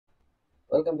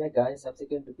Welcome back, guys.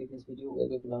 Subsequent to previous video, we're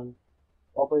going to learn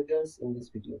operators in this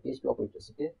video. PHP operators.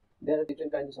 Okay, there are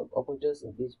different kinds of operators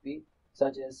in PHP,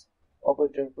 such as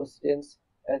operator precedence,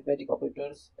 arithmetic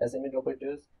operators, assignment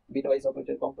operators, bitwise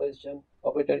operator comparison,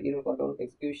 operator error control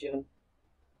execution.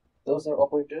 Those are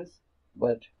operators,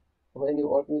 but when you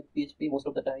work with PHP, most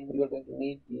of the time you are going to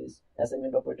need is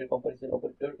assignment operator, comparison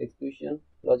operator, execution,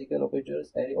 logical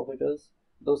operators, array operators.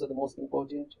 Those are the most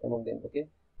important among them.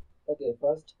 Okay,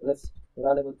 first let's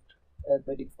learn about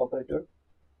arithmetic operator,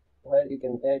 where you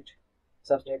can add,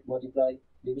 subtract, multiply,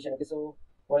 division. Okay, so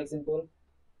for example,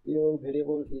 your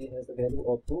variable A has the value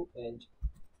of 2 and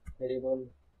variable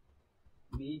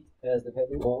B has the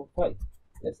value of 5.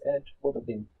 Let's add both of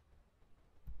them.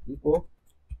 Equal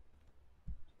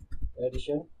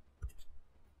addition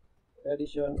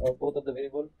of both of the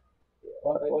variable.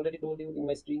 I already told you in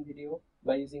my string video,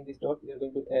 by using this dot we are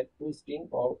going to add two string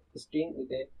or string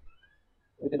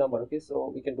with a number. Okay,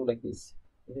 so we can do like this.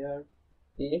 Here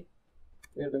A,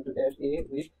 we are going to add A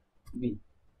with B.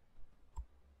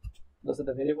 Those are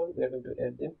the variable, we are going to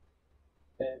add them.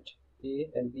 Add A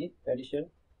and B,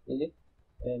 addition A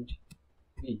and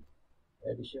B.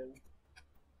 Addition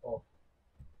of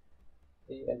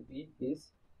A and B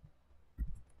is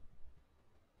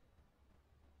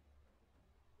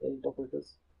 8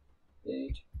 operators.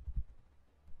 8.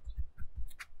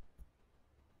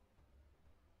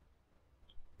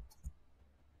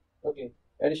 Okay,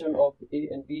 addition of A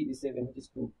and B is 7, which is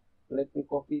 2. Let me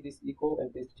copy this echo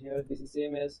and paste it here. This is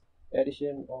same as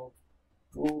addition of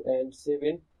 2 and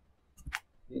 7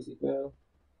 is equal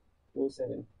to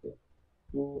 7. Okay.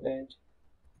 2 and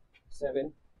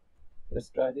 7. Let's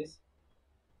try this.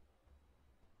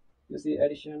 You see,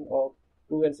 addition of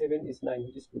 2 and 7 is 9,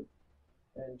 which is 2.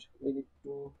 And we need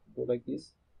to go like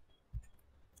this,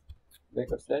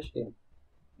 /n.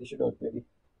 This should out maybe.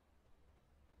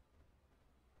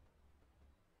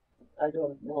 I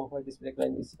don't know why this break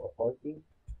line is working,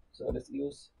 so let's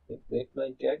use the break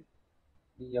line tag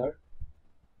br,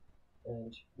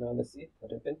 and now let's see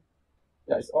what happened.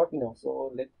 Yeah, it's working now,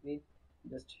 so let me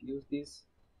just use this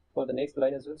for the next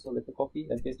line as well. So let me copy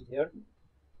and paste it here.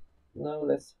 Now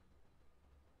let's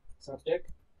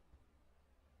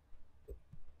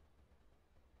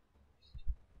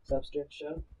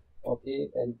subtraction of A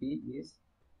and B is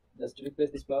just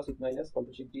replace this plus with minus,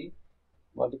 Ctrl+Shift+D,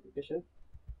 multiplication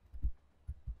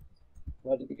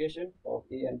of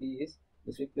A and B is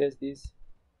just replace this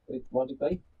with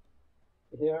multiply.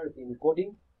 Here in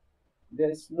coding there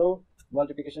is no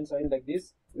multiplication sign like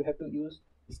this. You have to use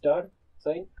star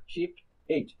sign, shift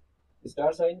 8, the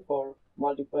star sign for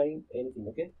multiplying anything.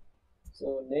 Okay,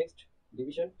 so next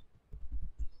division.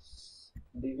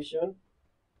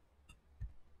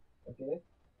 Okay,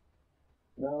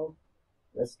 now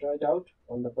let's try it out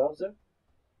on the browser.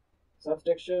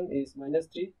 Subtraction is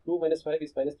 -3, 2 minus 5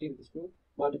 is -3, which is 2.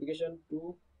 Multiplication,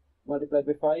 2 multiplied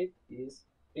by 5 is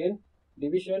 10.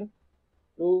 Division,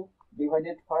 2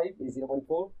 divided 5 is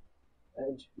 0.4.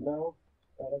 And now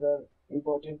another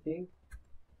important thing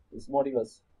is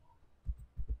modulus.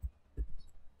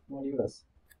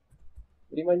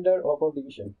 Remainder of a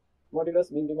division.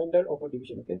 Modulus means remainder of a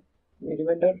division. Okay,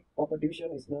 remainder of a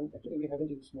division is none. Actually we haven't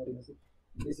used modulus.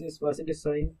 This is percentage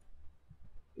sign,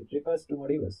 it refers to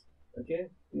modulus. Okay,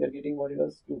 we are getting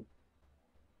modulus 2.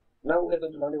 Now we are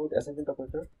going to learn about assignment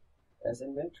operator.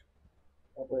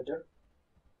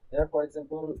 Here, for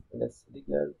example, let's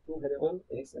declare two variables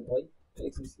x and y.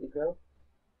 X is equal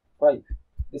 5.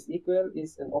 This equal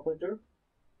is an operator,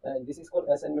 and this is called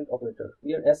assignment operator.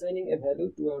 We are assigning a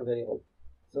value to our variable,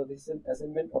 so this is an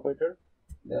assignment operator.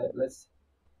 Let's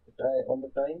try on the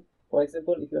time. For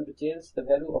example, if you want to change the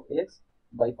value of x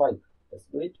by 5, let's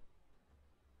do it.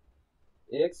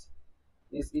 X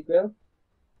is equal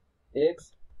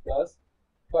x plus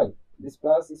 5. This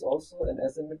plus is also an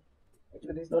assignment.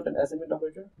 Actually, this is not an assignment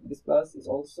operator. This plus is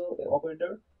also an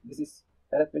operator. This is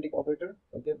arithmetic operator.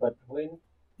 Okay, but when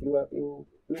you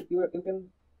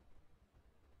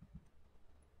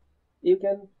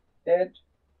can add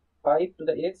 5 to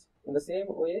the x in the same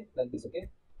way like this. Okay,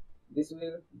 this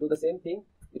will do the same thing.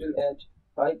 It will add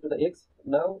 5 to the x.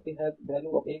 Now we have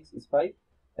value of x is 5,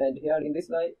 and here in this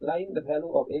line the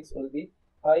value of x will be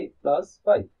 5 plus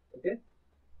 5. Okay,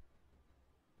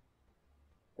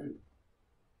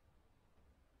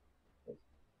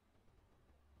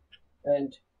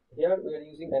 and here we are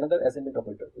using another assignment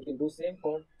operator. We can do same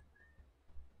for,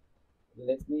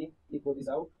 let me echo this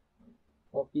out,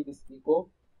 copy this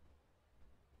echo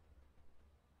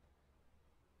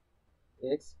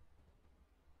x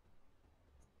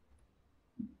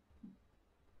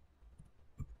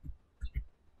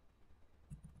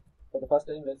for the first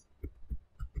time. Let's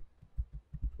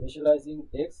initializing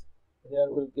x. Here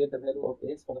we'll get the value of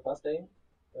x for the first time.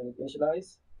 When we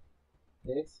initialize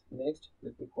x, next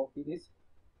let me copy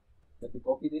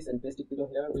this and paste it below.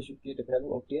 Here we should get a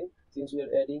value of 10 since we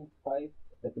are adding 5,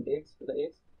 that means x to the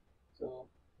x. So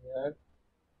here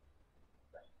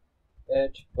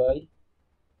add by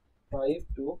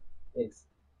 5 to x.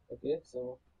 Okay,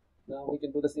 so now we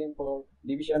can do the same for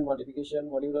division, multiplication,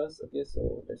 modulus. Okay,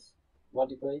 so let's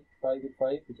multiply 5 with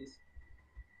 5, which is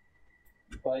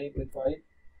 5 with 5,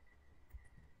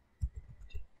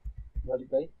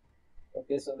 multiply.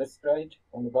 Okay, so let's try it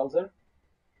on the browser.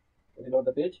 Reload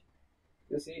the page.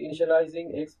 You see,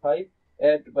 initializing x 5,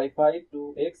 add by 5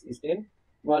 to x is 10,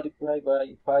 multiply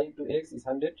by 5 to x is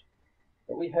 100.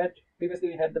 Previously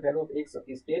we had the value of x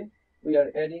is 10. We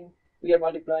are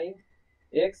multiplying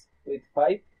x with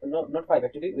 5, not 5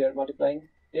 actually, we are multiplying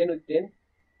 10 with 10.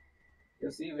 You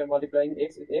see, we are multiplying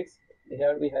x with x.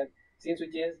 Here we have, since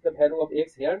we changed the value of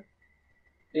x here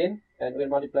 10 and we are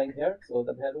multiplying here, so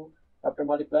the value after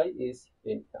multiply is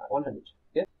 100.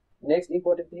 Okay, next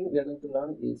important thing we are going to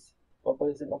learn is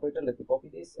comparison operator. Let me copy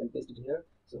this and paste it here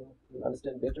so you'll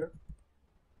understand better.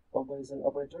 Comparison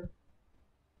operator.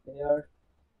 Here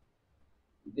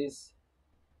this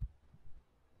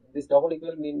double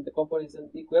equal means the comparison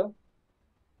equal.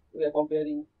 We are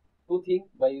comparing two things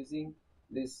by using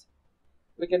this.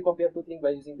 We can compare two things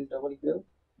by using this double equal.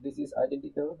 This is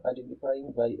identical,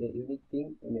 identifying by a unique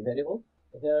thing in a variable.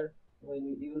 Here when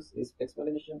you use is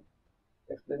exclamation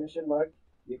mark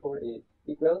before a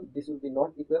equal, this will be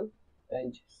not equal,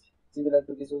 and similar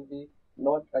to this will be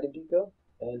not identical,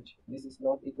 and this is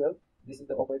not equal. This is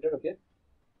the operator. Okay,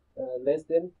 less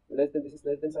than, this is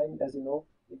less than sign, as you know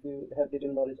if you have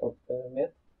little knowledge of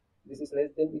math. This is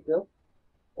less than equal.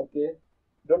 Okay,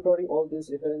 don't worry, all this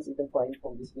reference you can find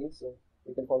from this link, so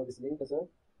you can follow this link as well.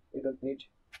 You don't need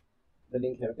the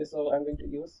link here. Okay, so I'm going to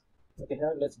use, okay,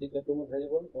 here let's declare two more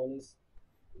variable. One is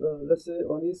let's say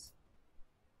one is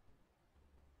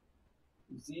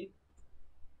g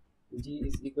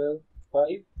is equal 5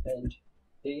 and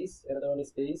ace, another one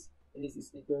is ace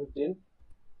is equal 10.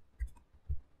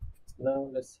 Now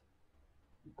let's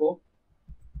go,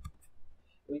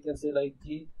 we can say like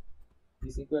g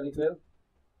is equal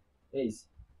ace,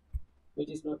 which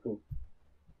is not true.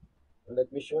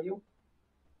 Let me show you.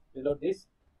 Reload this.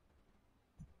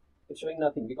 It's showing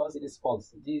nothing because it is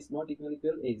false. G is not equal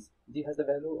ace. G has the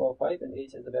value of 5 and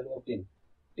ace has the value of 10.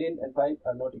 10 and 5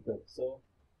 are not equal. So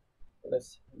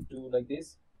let's do like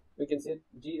this. We can say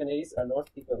G and ace are not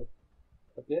equal.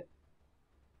 Okay,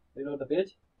 reload the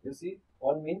page. You see,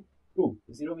 1 mean true,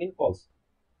 0 mean false.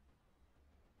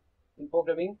 In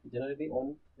programming generally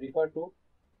on refer to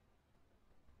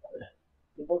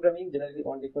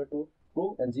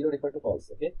true and 0 refer to false.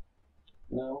 Okay,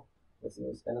 now let's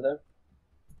use another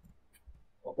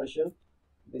operation.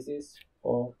 This is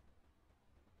for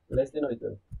less than or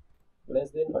equal.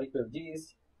 G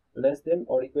is less than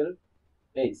or equal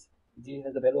ace. G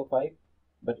has the value of 5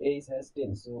 but ace has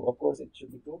 10, so of course it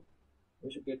should be true.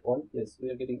 We should get 1. Yes, we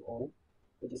are getting 1,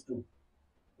 which is true.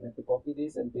 I have to copy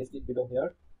this and paste it below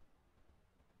here.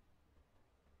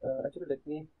 Actually, let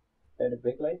me add a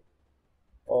break line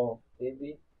of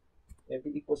every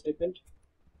equal statement,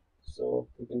 so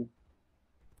we can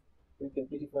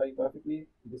prettify perfectly.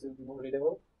 This will be more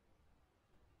readable.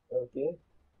 Okay,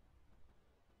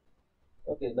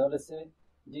 now let's say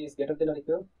G is greater than or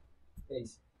equal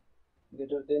ace,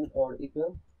 greater than or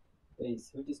equal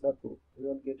ace, which is not true. We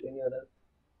won't get any other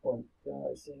one. Yeah,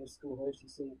 I say it's true. Why is it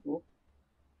saying true?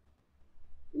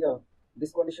 Yeah,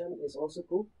 this condition is also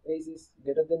true. Ace is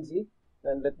greater than G,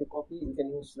 and let me copy. You can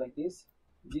use like this.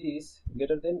 G is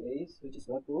greater than ace, which is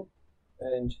not true,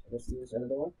 and let's use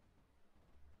another one.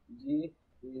 G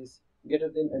is greater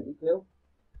than and equal,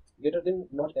 greater than,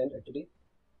 not and actually,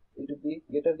 it would be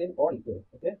greater than or equal.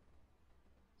 Okay,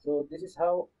 so this is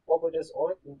how operators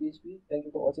work in PHP. Thank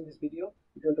you for watching this video.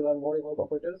 If you want to learn more about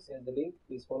operators, here's the link.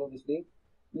 Please follow this link.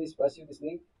 Please pursue this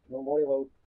link. Know more about